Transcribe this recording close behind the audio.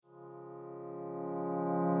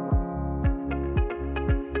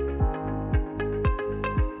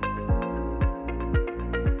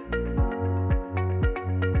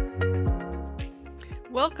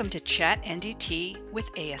Welcome to Chat NDT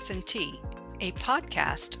with AS&T, a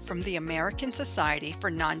podcast from the American Society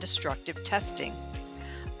for Non-Destructive Testing.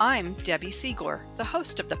 I'm Debbie Siegler, the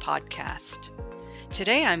host of the podcast.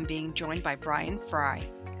 Today I'm being joined by Brian Fry.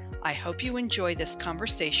 I hope you enjoy this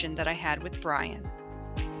conversation that I had with Brian.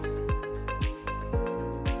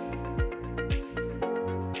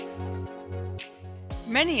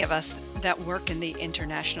 Many of us that work in the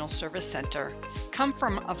International Service Center come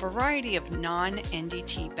from a variety of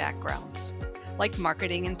non-NDT backgrounds, like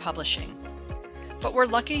marketing and publishing. But we're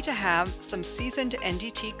lucky to have some seasoned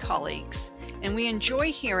NDT colleagues, and we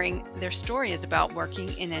enjoy hearing their stories about working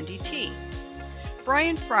in NDT.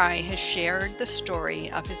 Brian Fry has shared the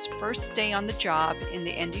story of his first day on the job in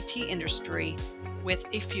the NDT industry with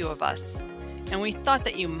a few of us, and we thought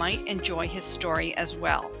that you might enjoy his story as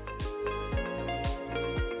well.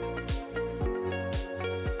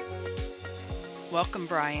 Welcome,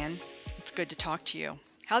 Brian. It's good to talk to you.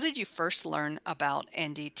 How did you first learn about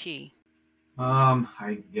NDT?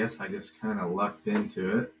 I guess I just kind of lucked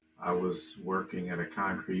into it. I was working at a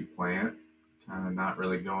concrete plant, kind of not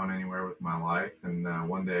really going anywhere with my life. And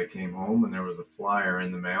one day I came home and there was a flyer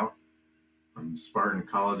in the mail from Spartan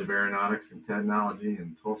College of Aeronautics and Technology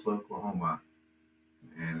in Tulsa, Oklahoma.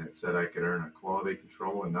 And it said I could earn a quality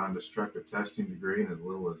control and non-destructive testing degree in as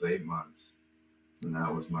little as 8 months. And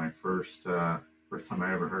that was my first time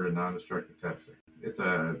I ever heard of non-destructive testing. It's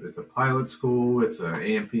a pilot school, it's an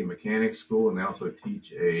A&P mechanics school, and they also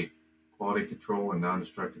teach a quality control and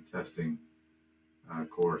non-destructive testing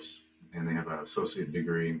course. And they have an associate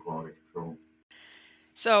degree in quality control.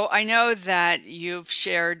 So I know that you've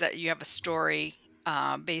shared that you have a story.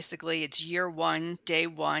 Basically, it's year one, day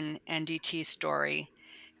one NDT story.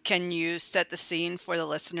 Can you set the scene for the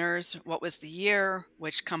listeners? What was the year?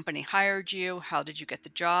 Which company hired you? How did you get the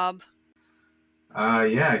job?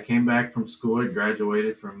 I came back from school. I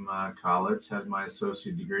graduated from college, had my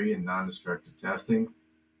associate degree in non-destructive testing.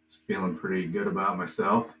 Was feeling pretty good about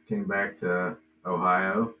myself. Came back to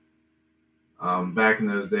Ohio. Back in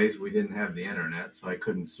those days, we didn't have the internet, so I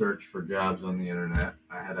couldn't search for jobs on the internet.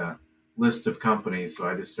 I had a list of companies, so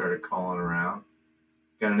I just started calling around.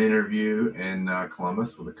 Got an interview in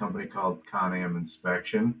Columbus with a company called Con-Am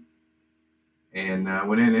Inspection. And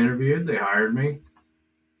went in and interviewed. They hired me.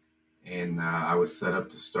 And I was set up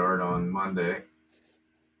to start on Monday.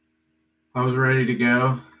 I was ready to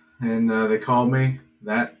go, and they called me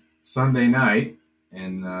that Sunday night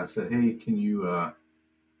and said, "Hey, can you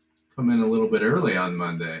come in a little bit early on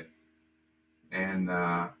Monday?" And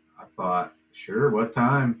I thought, "Sure, what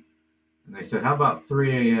time?" And they said, "How about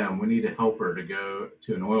 3 a.m.? We need a helper to go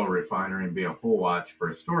to an oil refinery and be a hole watch for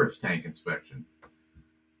a storage tank inspection."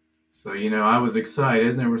 So, I was excited,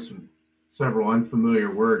 and there were several unfamiliar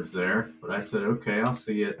words there, but I said, "Okay, I'll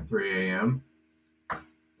see you at 3 a.m.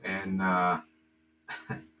 And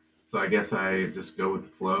so I guess I just go with the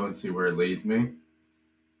flow and see where it leads me.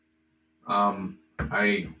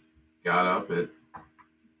 I got up at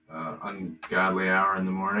ungodly hour in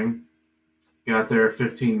the morning, got there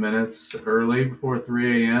 15 minutes early before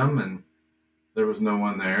 3 a.m. and there was no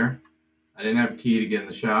one there. I didn't have a key to get in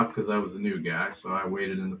the shop because I was a new guy, so I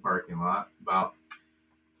waited in the parking lot. About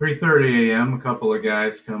 3:30 a.m., a couple of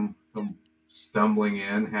guys come stumbling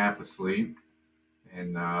in, half asleep,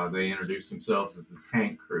 and they introduced themselves as the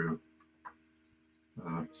tank crew.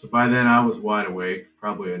 So by then I was wide awake,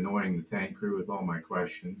 probably annoying the tank crew with all my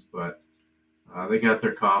questions, but they got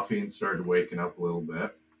their coffee and started waking up a little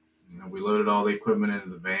bit. We loaded all the equipment into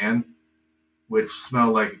the van, which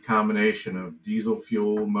smelled like a combination of diesel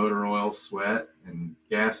fuel, motor oil, sweat, and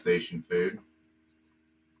gas station food.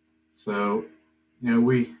 So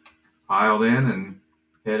we piled in and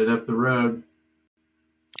headed up the road.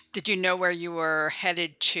 Did you know where you were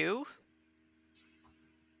headed to?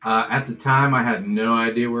 At the time, I had no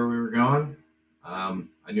idea where we were going.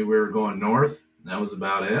 I knew we were going north, and that was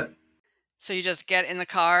about it. So you just get in the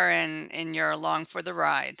car and you're along for the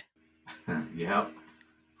ride. Yep,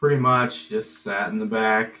 pretty much just sat in the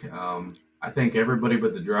back. I think everybody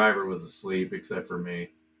but the driver was asleep except for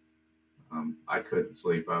me. I couldn't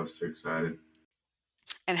sleep. I was too excited.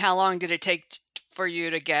 And how long did it take for you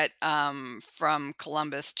to get from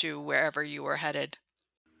Columbus to wherever you were headed?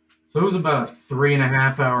 So it was about a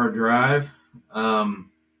 3.5-hour drive,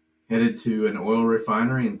 headed to an oil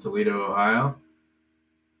refinery in Toledo, Ohio.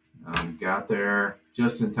 Got there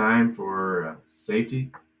just in time for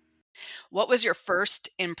safety. What was your first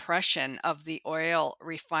impression of the oil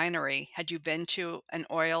refinery? Had you been to an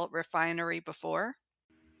oil refinery before?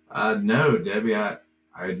 No, Debbie,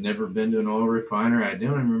 I had never been to an oil refinery. I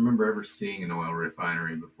don't even remember ever seeing an oil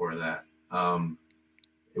refinery before that.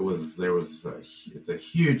 it's a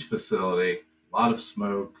huge facility, a lot of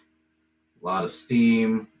smoke, a lot of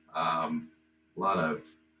steam, a lot of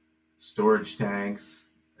storage tanks.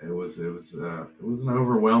 It was an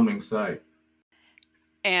overwhelming sight.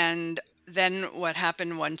 And then what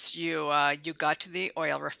happened once you got to the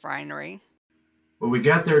oil refinery? But we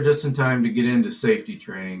got there just in time to get into safety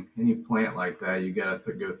training. Any plant like that, you got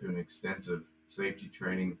to go through an extensive safety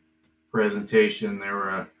training presentation. There were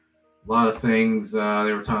a lot of things they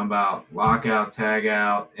were talking about: lockout,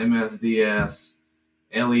 tagout, MSDS,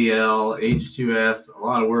 LEL, H2S, a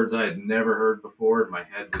lot of words I had never heard before. My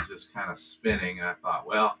head was just kind of spinning. And I thought,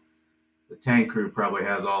 well, the tank crew probably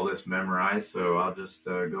has all this memorized, so I'll just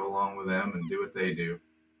go along with them and do what they do.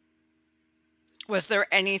 Was there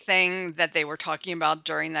anything that they were talking about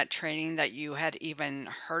during that training that you had even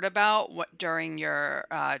heard about during your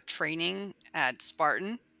training at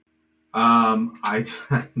Spartan? I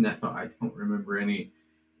no, I don't remember any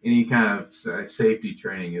kind of safety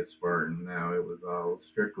training at Spartan. No, it was all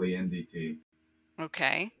strictly NDT.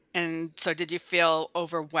 Okay. And so did you feel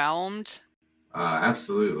overwhelmed?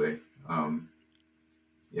 Absolutely.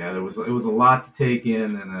 Yeah, it was a lot to take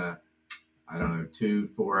in a I don't know 2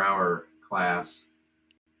 4 hour class.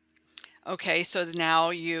 Okay, so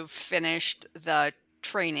now you've finished the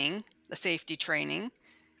training, the safety training,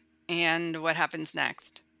 and what happens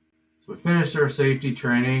next? So we finished our safety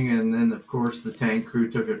training, and then of course the tank crew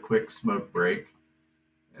took a quick smoke break,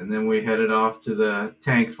 and then we headed off to the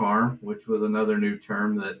tank farm, which was another new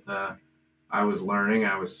term that I was learning.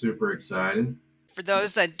 I was super excited. For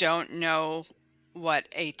those that don't know what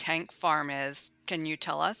a tank farm is, can you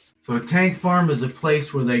tell us? So a tank farm is a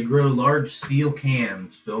place where they grow large steel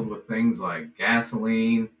cans filled with things like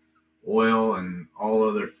gasoline, oil, and all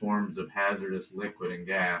other forms of hazardous liquid and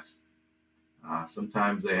gas.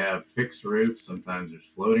 Sometimes they have fixed roofs, sometimes there's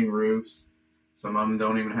floating roofs. Some of them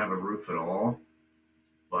don't even have a roof at all.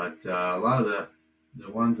 But a lot of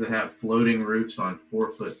the ones that have floating roofs on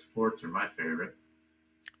 4 foot supports are my favorite.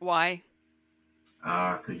 Why?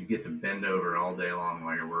 Because you get to bend over all day long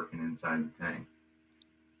while you're working inside the tank.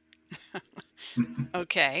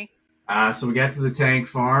 Okay. So we got to the tank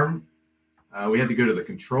farm. We had to go to the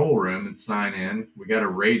control room and sign in. We got a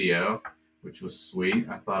radio, which was sweet.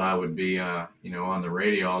 I thought I would be, on the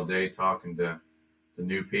radio all day talking to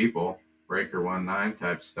new people, Breaker 19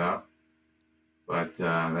 type stuff. But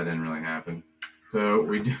that didn't really happen. So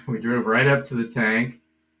we drove right up to the tank,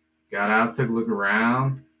 got out, took a look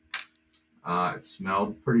around. It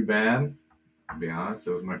smelled pretty bad, to be honest.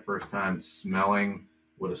 It was my first time smelling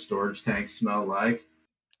what a storage tank smelled like.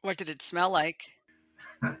 What did it smell like?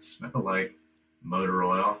 It smelled like motor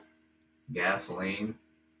oil, gasoline.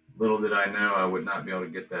 Little did I know I would not be able to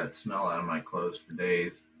get that smell out of my clothes for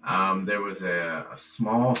days. There was a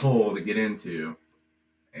small hole to get into,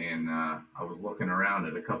 and I was looking around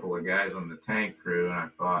at a couple of guys on the tank crew, and I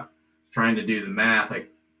thought, trying to do the math, I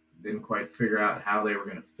didn't quite figure out how they were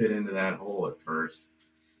going to fit into that hole at first,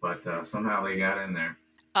 but somehow they got in there.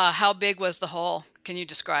 How big was the hole? Can you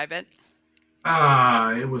describe it?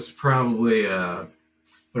 It was probably a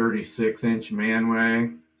 36-inch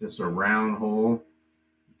manway, just a round hole.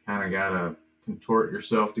 You kind of got to contort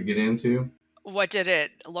yourself to get into. What did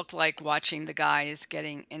it look like watching the guys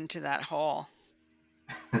getting into that hole?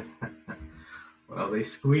 Well, they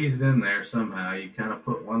squeezed in there somehow. You kind of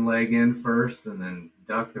put one leg in first and then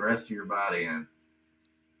duck the rest of your body in.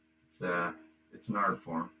 It's an art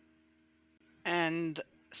form. And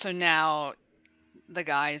so now the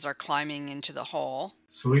guys are climbing into the hole.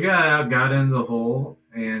 So we got out, got into the hole,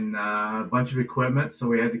 and a bunch of equipment. So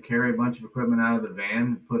we had to carry a bunch of equipment out of the van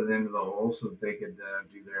and put it into the hole so that they could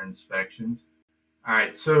do their inspections. All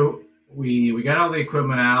right, so we got all the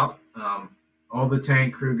equipment out. All the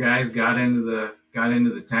tank crew guys got into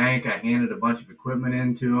the tank. I handed a bunch of equipment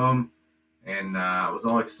into them, and I was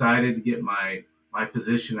all excited to get my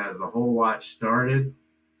position as the hole watch started,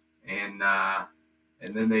 and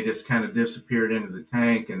then they just kind of disappeared into the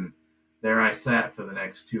tank, and there I sat for the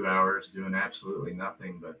next 2 hours doing absolutely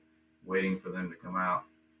nothing but waiting for them to come out.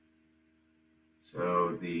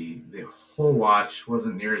 So the hole watch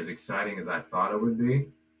wasn't near as exciting as I thought it would be.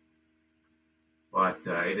 But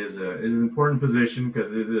it is an important position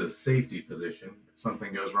because it is a safety position. If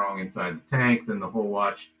something goes wrong inside the tank, then the hole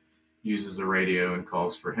watch uses a radio and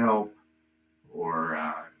calls for help,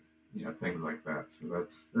 or things like that. So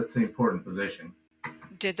that's the important position.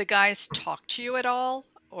 Did the guys talk to you at all,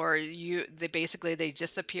 or they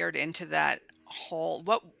disappeared into that hole?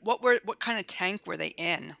 What kind of tank were they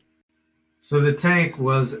in? So the tank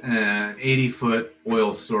was an 80-foot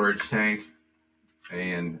oil storage tank,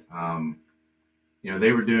 and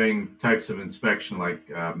They were doing types of inspection like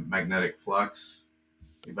magnetic flux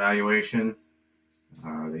evaluation.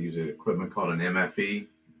 They use an equipment called an MFE.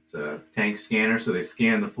 It's a tank scanner, so they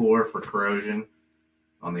scan the floor for corrosion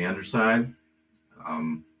on the underside.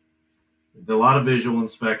 Um, a lot of visual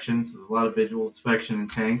inspections. There's a lot of visual inspection in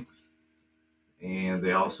tanks, and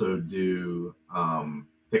they also do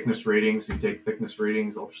thickness readings. You take thickness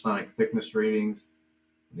readings, ultrasonic thickness readings,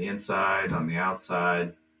 on the inside, on the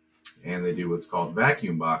outside, and they do what's called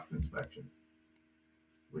vacuum box inspection,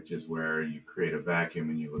 which is where you create a vacuum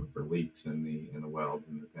and you look for leaks in the welds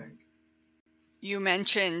in the tank. You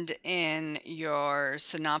mentioned in your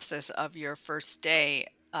synopsis of your first day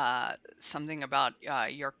something about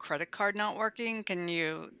your credit card not working. Can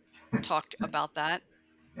you talk about that?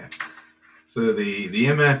 Yeah. So the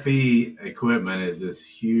MFE equipment is this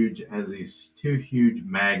huge, has these two huge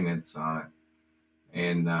magnets on it.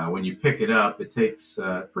 And when you pick it up, it takes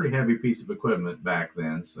a pretty heavy piece of equipment back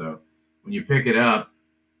then. So when you pick it up,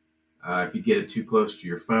 if you get it too close to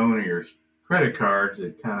your phone or your credit cards,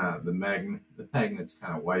 it kind of the magnets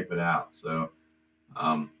kind of wipe it out. So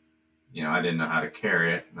I didn't know how to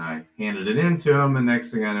carry it, and I handed it in to him, and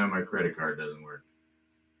next thing I know, my credit card doesn't work,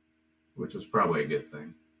 which was probably a good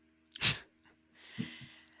thing.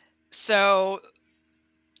 So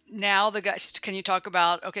now the guys, can you talk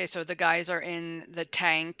about, okay, so the guys are in the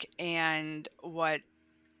tank and what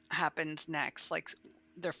happens next? Like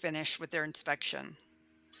they're finished with their inspection.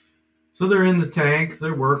 So they're in the tank,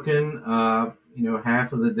 they're working,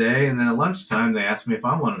 half of the day, and then at lunchtime they asked me if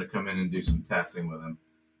I wanted to come in and do some testing with them.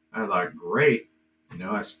 I thought, great.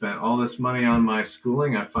 I spent all this money on my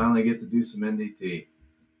schooling. I finally get to do some NDT.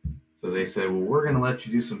 So they said, well, we're going to let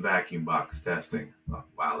you do some vacuum box testing. I thought,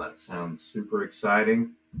 wow, that sounds super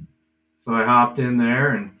exciting. So I hopped in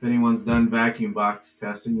there, and if anyone's done vacuum box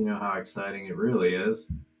testing, you know how exciting it really is.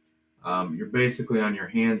 You're basically on your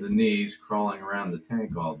hands and knees crawling around the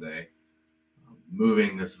tank all day,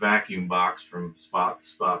 moving this vacuum box from spot to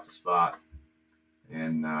spot to spot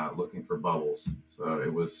and looking for bubbles. So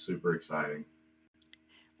it was super exciting.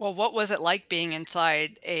 Well, what was it like being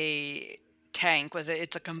inside a tank?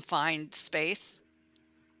 It's a confined space?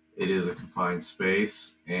 It is a confined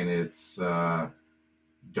space, and it's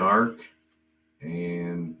dark,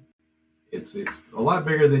 and it's a lot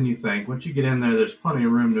bigger than you think. Once you get in there, there's plenty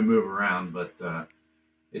of room to move around, but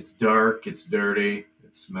it's dark, it's dirty,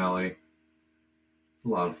 it's smelly. It's a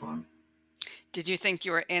lot of fun. Did you think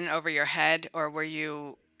you were in over your head, or were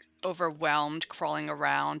you overwhelmed crawling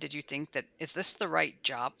around? Did you think that, is this the right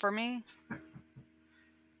job for me?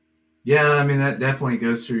 Yeah, I mean, that definitely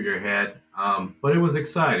goes through your head, but it was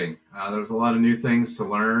exciting. There was a lot of new things to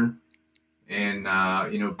learn, and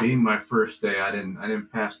being my first day, I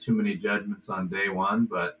didn't pass too many judgments on day one,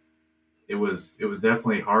 but it was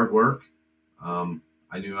definitely hard work.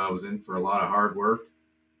 I knew I was in for a lot of hard work,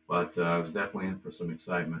 but I was definitely in for some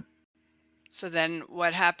excitement. So then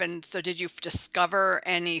what happened? So did you discover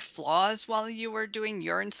any flaws while you were doing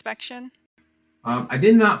your inspection? I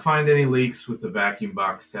did not find any leaks with the vacuum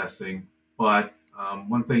box testing, but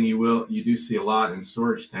one thing you do see a lot in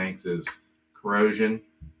storage tanks is corrosion.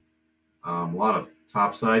 A lot of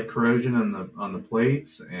topside corrosion on the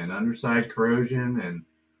plates and underside corrosion and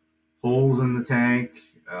holes in the tank,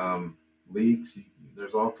 leaks.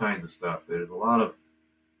 There's all kinds of stuff. There's a lot of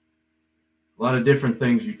different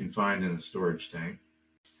things you can find in a storage tank.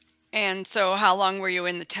 And so how long were you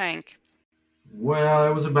in the tank? Well,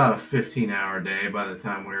 it was about a 15-hour day by the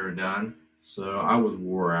time we were done, so I was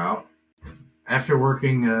wore out. After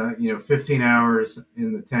working, 15 hours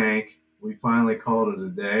in the tank, we finally called it a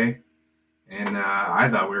day, and I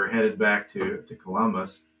thought we were headed back to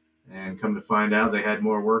Columbus, and come to find out they had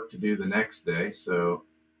more work to do the next day, so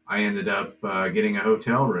I ended up getting a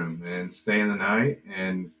hotel room and staying the night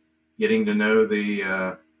and getting to know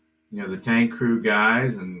the tank crew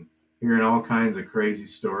guys and hearing all kinds of crazy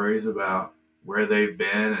stories about where they've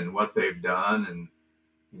been and what they've done and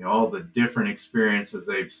all the different experiences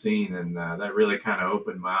they've seen, and that really kind of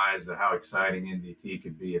opened my eyes to how exciting NDT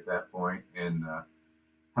could be at that point, and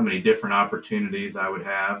how many different opportunities I would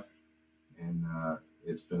have, and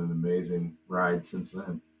it's been an amazing ride since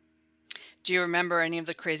then. Do you remember any of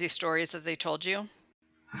the crazy stories that they told you?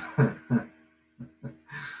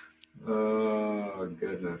 Oh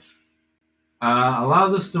goodness. A lot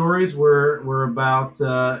of the stories were about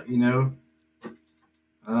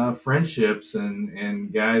friendships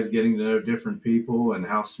and guys getting to know different people and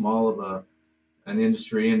how small of an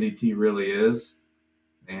industry NDT really is,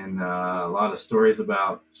 and a lot of stories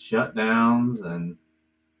about shutdowns and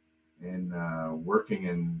working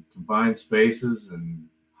in confined spaces and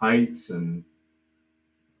heights and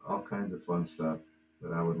all kinds of fun stuff.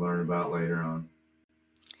 that I would learn about later on.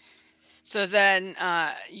 So then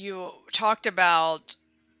you talked about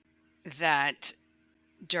that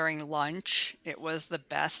during lunch, it was the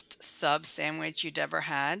best sub sandwich you'd ever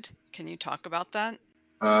had. Can you talk about that?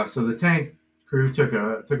 So the tank crew took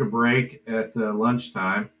a break at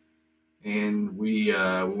lunchtime, and we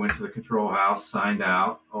went to the control house, signed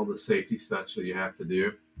out all the safety stuff that you have to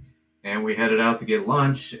do, and we headed out to get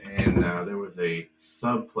lunch. And there was a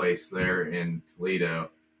sub place there in Toledo,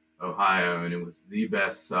 Ohio, and it was the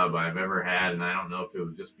best sub I've ever had. And I don't know if it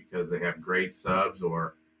was just because they have great subs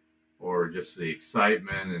or just the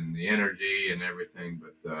excitement and the energy and everything,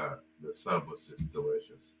 but the sub was just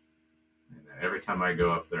delicious. And every time I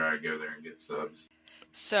go up there, I go there and get subs.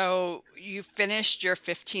 So you finished your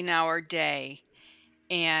 15-hour day,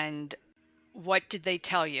 and what did they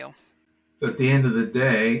tell you? So at the end of the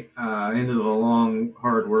day, end of the long,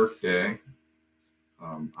 hard work day,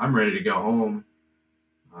 I'm ready to go home.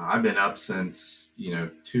 I've been up since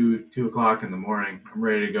 2 o'clock in the morning. I'm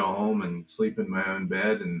ready to go home and sleep in my own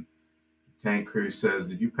bed. And the tank crew says,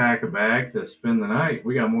 "Did you pack a bag to spend the night?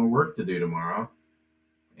 We got more work to do tomorrow."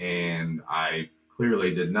 And I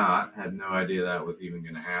clearly did not. Had no idea that was even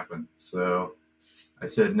going to happen. So I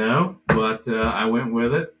said no, but I went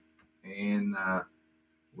with it, and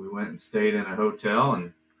we went and stayed in a hotel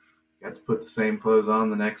and got to put the same clothes on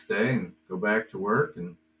the next day and go back to work.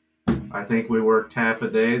 And I think we worked half a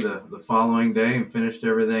day the following day and finished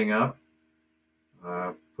everything up.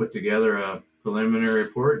 Put together a preliminary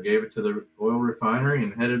report, gave it to the oil refinery,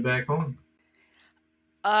 and headed back home.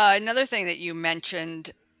 Another thing that you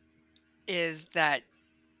mentioned is that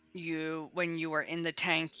when you were in the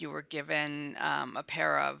tank, you were given a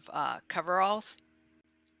pair of coveralls.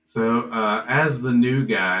 So, as the new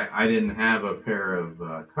guy, I didn't have a pair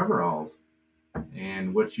of coveralls.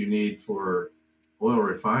 And what you need for oil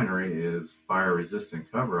refinery is fire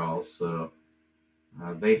resistant coveralls. So,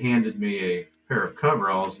 they handed me a pair of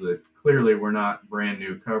coveralls that clearly were not brand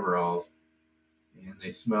new coveralls. And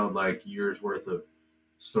they smelled like years worth of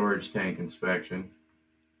storage tank inspection.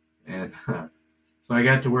 And so I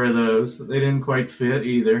got to wear those. They didn't quite fit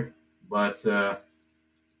either, but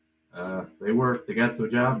they worked. They got the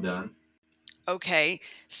job done. Okay,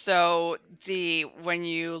 so when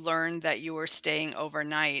you learned that you were staying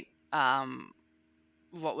overnight,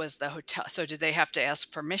 what was the hotel? So did they have to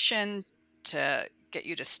ask permission to get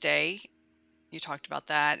you to stay? You talked about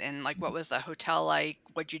that, and like, what was the hotel like?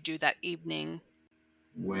 What'd you do that evening?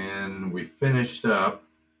 When we finished up,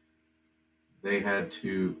 they had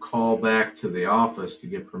to call back to the office to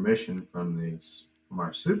get permission from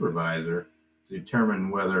our supervisor to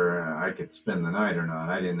determine whether I could spend the night or not.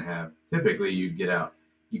 I didn't have. Typically, you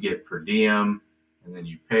get per diem, and then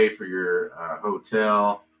you pay for your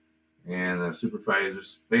hotel. And the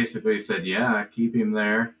supervisors basically said, "Yeah, keep him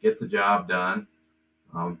there, get the job done,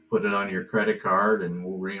 put it on your credit card, and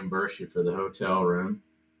we'll reimburse you for the hotel room."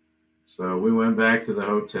 So we went back to the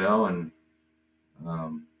hotel, and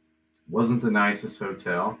um, wasn't the nicest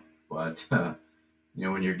hotel, but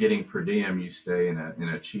when you're getting per diem, you stay in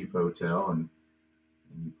a cheap hotel and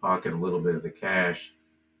you pocket a little bit of the cash.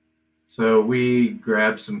 So we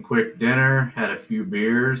grabbed some quick dinner, had a few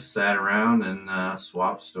beers, sat around and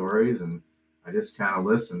swapped stories, and I just kind of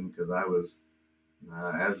listened because I was,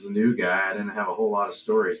 as the new guy, I didn't have a whole lot of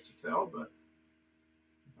stories to tell, but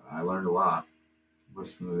I learned a lot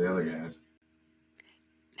listening to the other guys.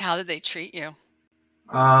 How did they treat you?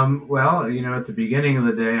 Well, at the beginning of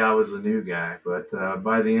the day, I was a new guy, but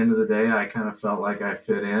by the end of the day, I kind of felt like I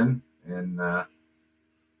fit in, and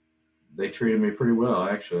they treated me pretty well,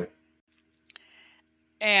 actually.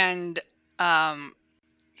 And um,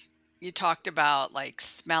 you talked about like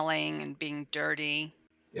smelling and being dirty.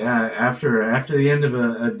 Yeah, after the end of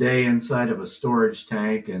a day inside of a storage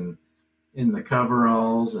tank and in the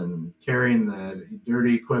coveralls and carrying the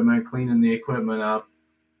dirty equipment, cleaning the equipment up.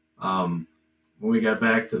 When we got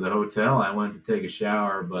back to the hotel, I went to take a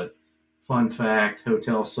shower, but fun fact,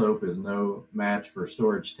 hotel soap is no match for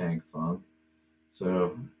storage tank funk.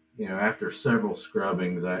 So, after several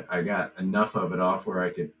scrubbings, I got enough of it off where I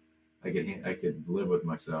could live with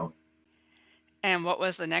myself. And what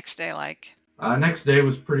was the next day like? Next day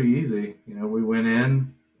was pretty easy. We went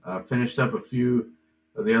in, finished up a few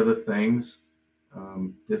of the other things,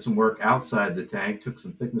 did some work outside the tank, took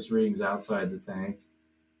some thickness readings outside the tank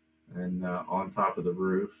and on top of the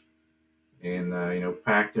roof, and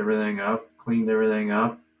packed everything up, cleaned everything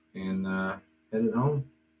up, and headed home.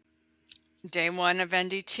 Day one of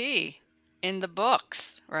NDT in the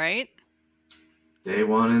books, right? Day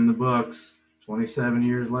one in the books. 27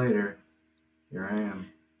 years later, here I am.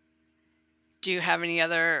 Do you have any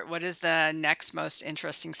other, what is the next most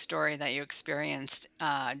interesting story that you experienced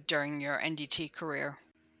during your NDT career?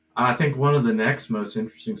 I think one of the next most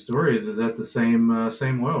interesting stories is at the same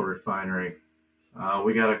oil refinery.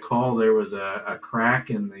 We got a call. There was a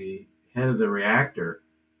crack in the head of the reactor,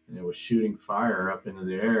 and it was shooting fire up into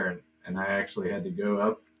the air. And I actually had to go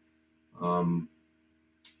up um,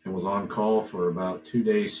 and was on call for about 2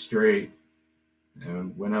 days straight.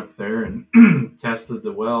 And went up there and tested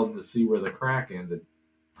the weld to see where the crack ended.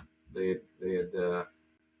 They had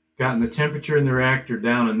gotten the temperature in the reactor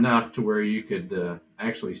down enough to where you could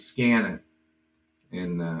actually scan it,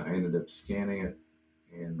 and I ended up scanning it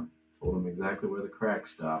and told them exactly where the crack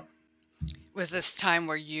stopped. Was this time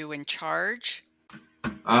were you in charge?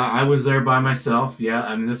 I was there by myself. Yeah,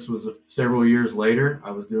 I mean this was several years later.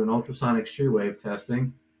 I was doing ultrasonic shear wave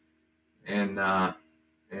testing, and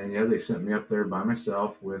yeah, they sent me up there by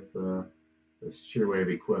myself with this shear wave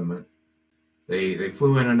equipment. They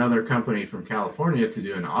flew in another company from California to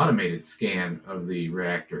do an automated scan of the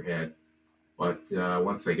reactor head, but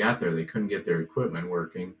once they got there, they couldn't get their equipment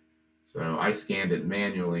working. So I scanned it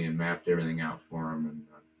manually and mapped everything out for them, and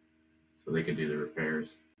so they could do the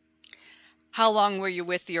repairs. How long were you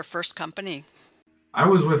with your first company? I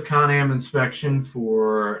was with ConAm Inspection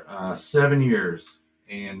for 7 years,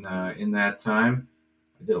 and in that time,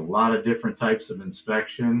 I did a lot of different types of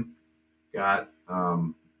inspection. Got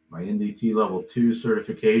my NDT Level 2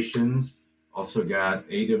 certifications, also got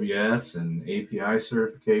AWS and API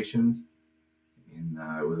certifications, and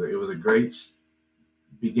it was a great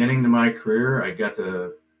beginning to my career. I got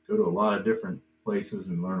to go to a lot of different places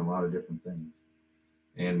and learn a lot of different things.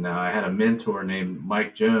 And I had a mentor named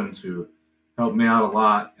Mike Jones who helped me out a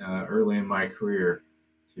lot early in my career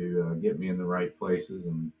to get me in the right places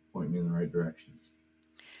and point me in the right directions.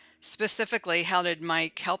 Specifically, how did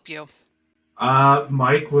Mike help you?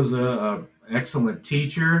 Mike was a excellent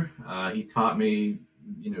teacher. He taught me,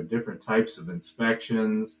 different types of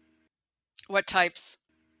inspections. What types?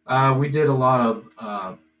 We did a lot of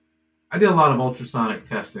I did a lot of ultrasonic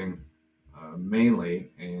testing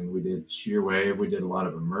mainly, and we did shear wave. We did a lot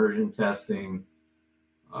of immersion testing.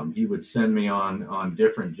 He would send me on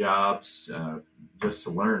different jobs just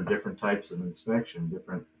to learn different types of inspection,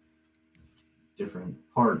 different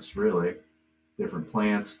parts, really, different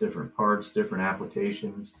plants, different parts, different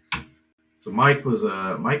applications. So Mike was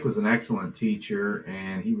an excellent teacher,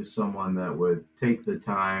 and he was someone that would take the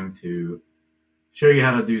time to show you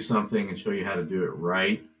how to do something and show you how to do it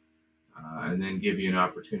right, and then give you an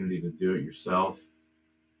opportunity to do it yourself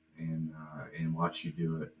and watch you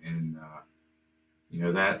do it. And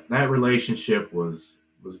that relationship was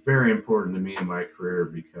very important to me in my career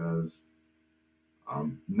because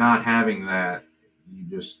not having that,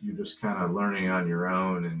 you're just kind of learning on your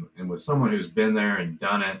own, and with someone who's been there and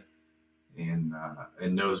done it and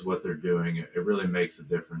knows what they're doing, it really makes a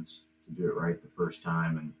difference to do it right the first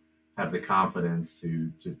time and have the confidence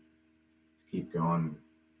to keep going and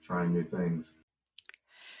trying new things.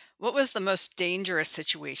 What was the most dangerous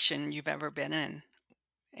situation you've ever been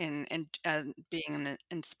in being an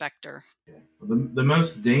inspector? Yeah. The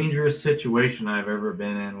most dangerous situation I've ever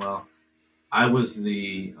been in, well, I was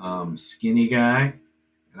the skinny guy,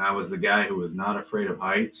 and I was the guy who was not afraid of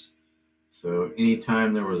heights. So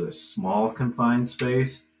anytime there was a small confined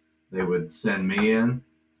space, they would send me in.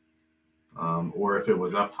 Or if it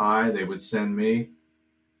was up high, they would send me.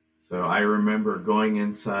 So I remember going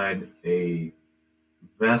inside a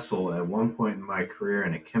vessel at one point in my career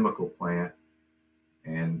in a chemical plant,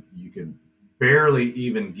 and you could barely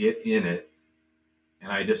even get in it.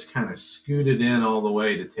 And I just kind of scooted in all the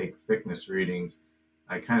way to take thickness readings.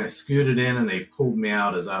 I kind of scooted in, and they pulled me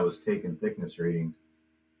out as I was taking thickness readings.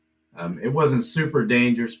 It wasn't super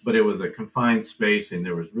dangerous, but it was a confined space, and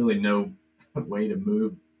there was really no way to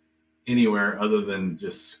move anywhere other than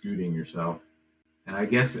just scooting yourself. And I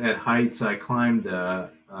guess at heights, I climbed,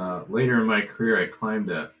 later in my career, I climbed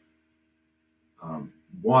a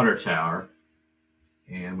water tower.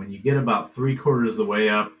 And when you get about 3/4 of the way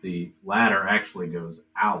up, the ladder actually goes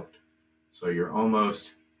out. So you're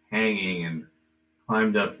almost hanging, and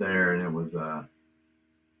climbed up there, and it was, that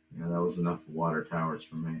was enough water towers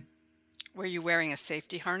for me. Were you wearing a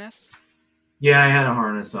safety harness? Yeah, I had a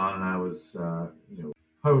harness on, and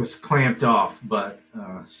I was clamped off, but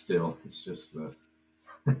still, it's just the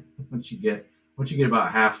once you get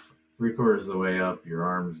about half, 3/4 of the way up, your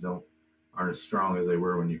arms aren't as strong as they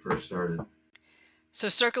were when you first started. So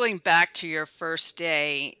circling back to your first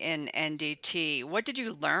day in NDT, what did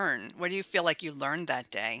you learn? What do you feel like you learned that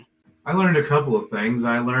day? I learned a couple of things.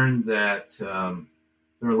 I learned that there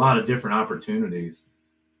are a lot of different opportunities.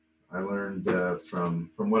 I learned from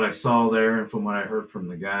what I saw there and from what I heard from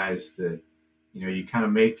the guys that you kind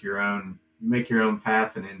of make your own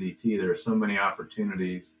path in NDT. There are so many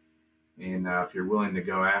opportunities, and if you're willing to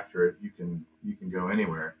go after it, you can go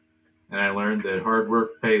anywhere. And I learned that hard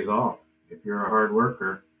work pays off. If you're a hard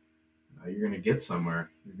worker, you're going to get somewhere.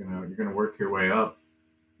 You're going to work your way up,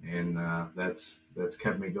 and that's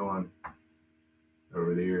kept me going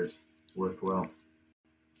over the years. It's worked well.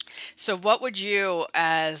 So, what would you,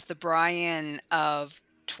 as the Brian of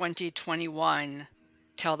 2021,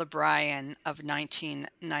 tell the Brian of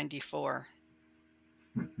 1994?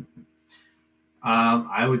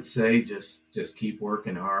 I would say just keep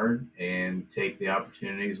working hard and take the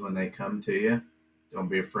opportunities when they come to you. Don't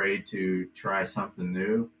be afraid to try something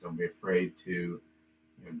new. Don't be afraid to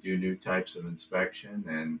do new types of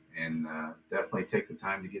inspection, and definitely take the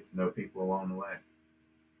time to get to know people along the way.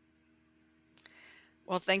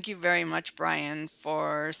 Well, thank you very much, Brian,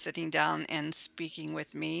 for sitting down and speaking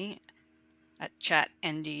with me at Chat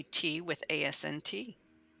NDT with ASNT.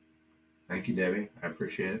 Thank you, Debbie. I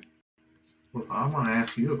appreciate it. Well, I want to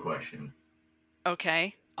ask you a question.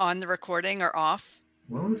 Okay. On the recording or off?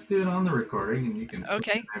 Well, let's do it on the recording, and you can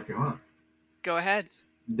Okay. if you want. Go ahead.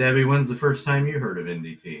 Debbie, when's the first time you heard of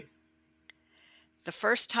NDT? The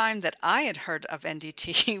first time that I had heard of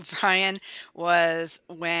NDT, Brian, was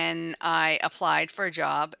when I applied for a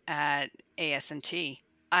job at ASNT.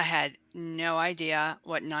 I had no idea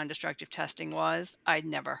what non-destructive testing was. I'd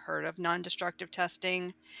never heard of non-destructive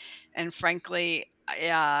testing. And frankly,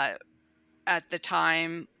 at the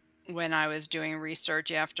time when I was doing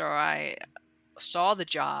research after I saw the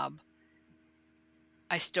job,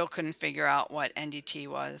 I still couldn't figure out what NDT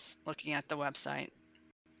was looking at the website.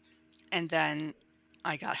 And then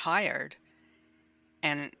I got hired,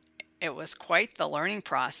 and it was quite the learning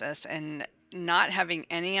process, and not having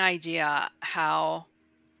any idea how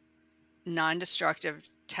non-destructive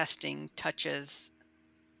testing touches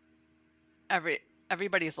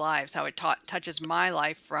everybody's lives, how it touches my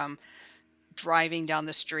life, from driving down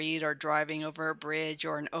the street or driving over a bridge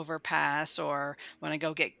or an overpass, or when I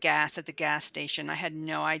go get gas at the gas station. I had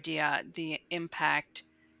no idea the impact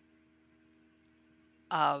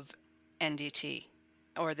of NDT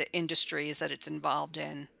or the industries that it's involved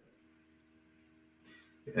in.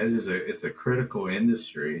 It's a critical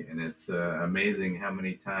industry, and it's amazing how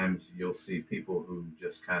many times you'll see people who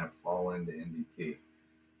just kind of fall into NDT.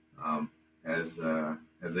 As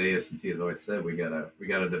ASNT has always said, we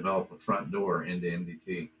gotta develop a front door into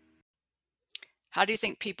NDT. How do you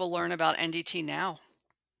think people learn about NDT now?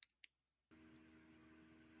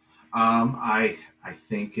 I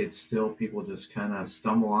think it's still people just kind of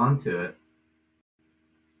stumble onto it.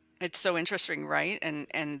 It's so interesting, right?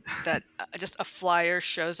 And that just a flyer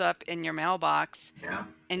shows up in your mailbox, Yeah,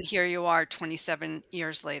 and here you are 27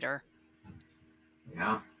 years later.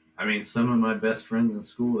 yeah. I mean, some of my best friends in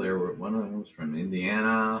school, one of them was from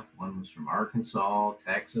Indiana, one was from Arkansas,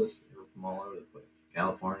 Texas. They were from all over the place,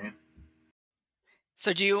 California.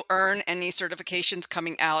 So do you earn any certifications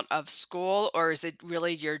coming out of school, or is it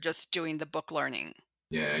really you're just doing the book learning?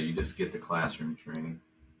 Yeah, you just get the classroom training.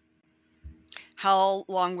 How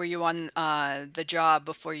long were you on the job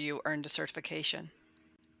before you earned a certification?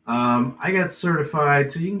 I got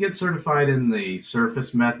certified, so you can get certified in the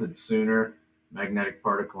surface method sooner, magnetic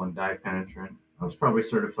particle and dye penetrant. I was probably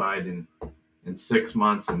certified in 6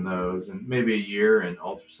 months in those, and maybe a year in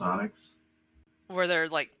ultrasonics. Were there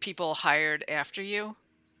like people hired after you?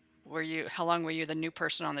 How long were you the new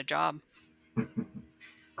person on the job?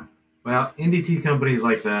 Well, NDT companies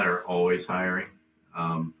like that are always hiring.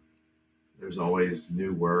 There's always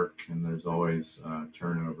new work, and there's always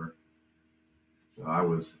turnover. So I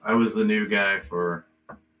was the new guy for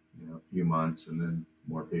a few months, and then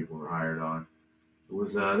more people were hired on. It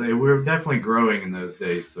was we were definitely growing in those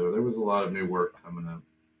days, so there was a lot of new work coming up.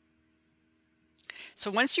 So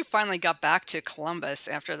once you finally got back to Columbus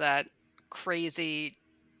after that crazy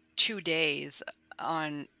 2 days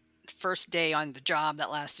on first day on the job that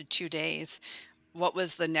lasted 2 days, what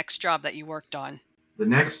was the next job that you worked on? The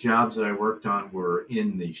next jobs that I worked on were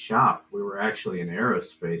in the shop. We were actually an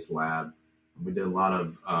aerospace lab. We did a lot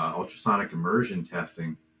of ultrasonic immersion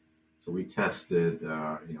testing. So we tested,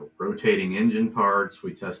 rotating engine parts.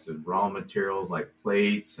 We tested raw materials like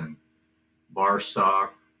plates and bar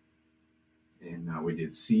stock, and we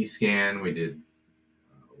did C-scan. We did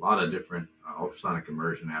a lot of different ultrasonic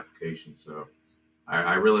immersion applications. So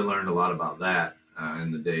I really learned a lot about that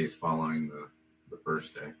in the days following the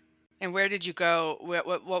first day. And where did you go?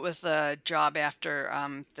 What was the job after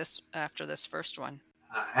this first one?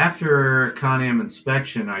 After Con-Am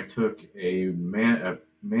inspection, I took a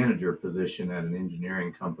manager position at an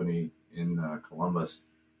engineering company in Columbus,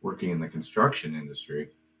 working in the construction industry.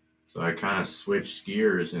 So I kind of switched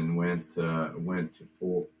gears and went to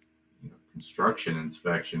full construction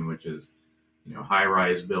inspection, which is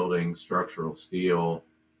high-rise buildings, structural steel,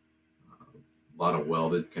 a lot of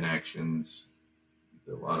welded connections,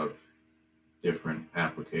 a lot of different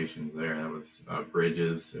applications there. That was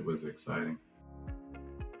bridges. It was exciting.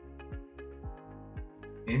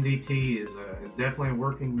 NDT is definitely a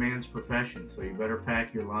working man's profession, so you better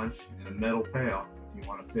pack your lunch in a metal pail if you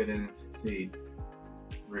want to fit in and succeed.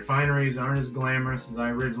 Refineries aren't as glamorous as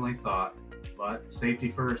I originally thought, but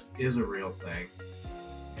safety first is a real thing,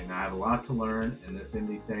 and I have a lot to learn, and this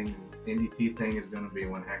NDT thing is going to be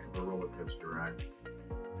one heck of a roller coaster ride.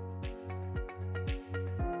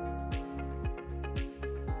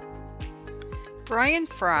 Brian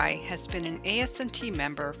Fry has been an AS&T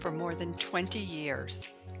member for more than 20 years.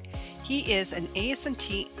 He is an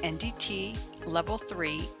AS&T NDT Level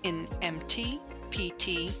 3 in MT,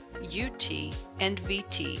 PT, UT, and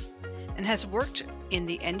VT, and has worked in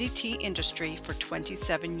the NDT industry for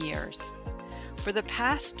 27 years. For the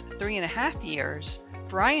past 3.5 years,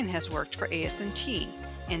 Brian has worked for AS&T,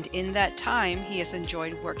 and in that time he has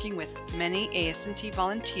enjoyed working with many AS&T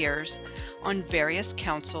volunteers on various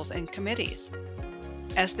councils and committees.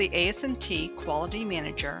 As the AS&T Quality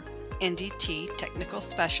Manager, NDT Technical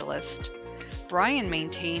Specialist, Brian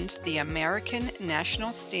maintains the American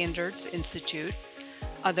National Standards Institute,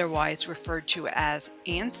 otherwise referred to as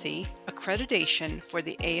ANSI, accreditation for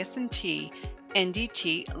the AS&T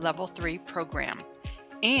NDT Level 3 program,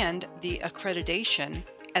 and the accreditation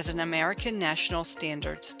as an American National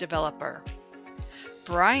Standards developer.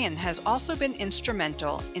 Brian has also been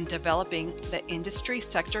instrumental in developing the industry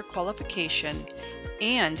sector qualification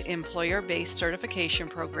and employer-based certification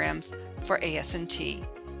programs for AS&T.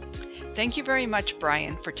 Thank you very much,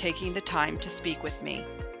 Brian, for taking the time to speak with me.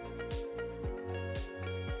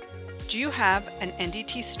 Do you have an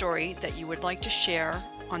NDT story that you would like to share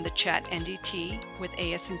on the Chat NDT with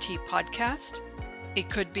AS&T podcast? It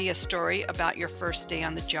could be a story about your first day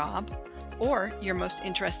on the job or your most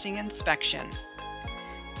interesting inspection.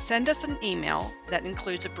 Send us an email that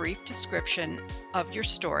includes a brief description of your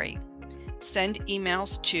story. Send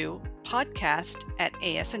emails to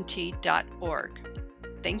podcast@asnt.org.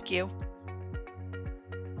 Thank you.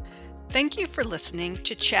 Thank you for listening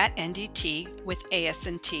to Chat NDT with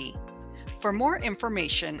AS&T. For more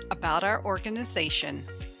information about our organization,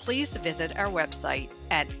 please visit our website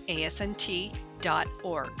at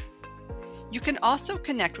asnt.org. You can also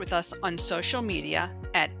connect with us on social media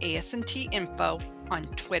at AS&T Info on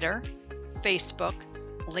Twitter, Facebook,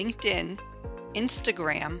 LinkedIn,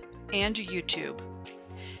 Instagram, and YouTube.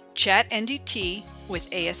 Chat NDT with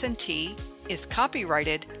AS&T is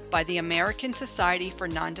copyrighted by the American Society for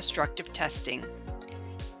Non-Destructive Testing.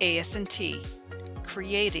 AS&T,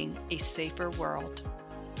 creating a safer world.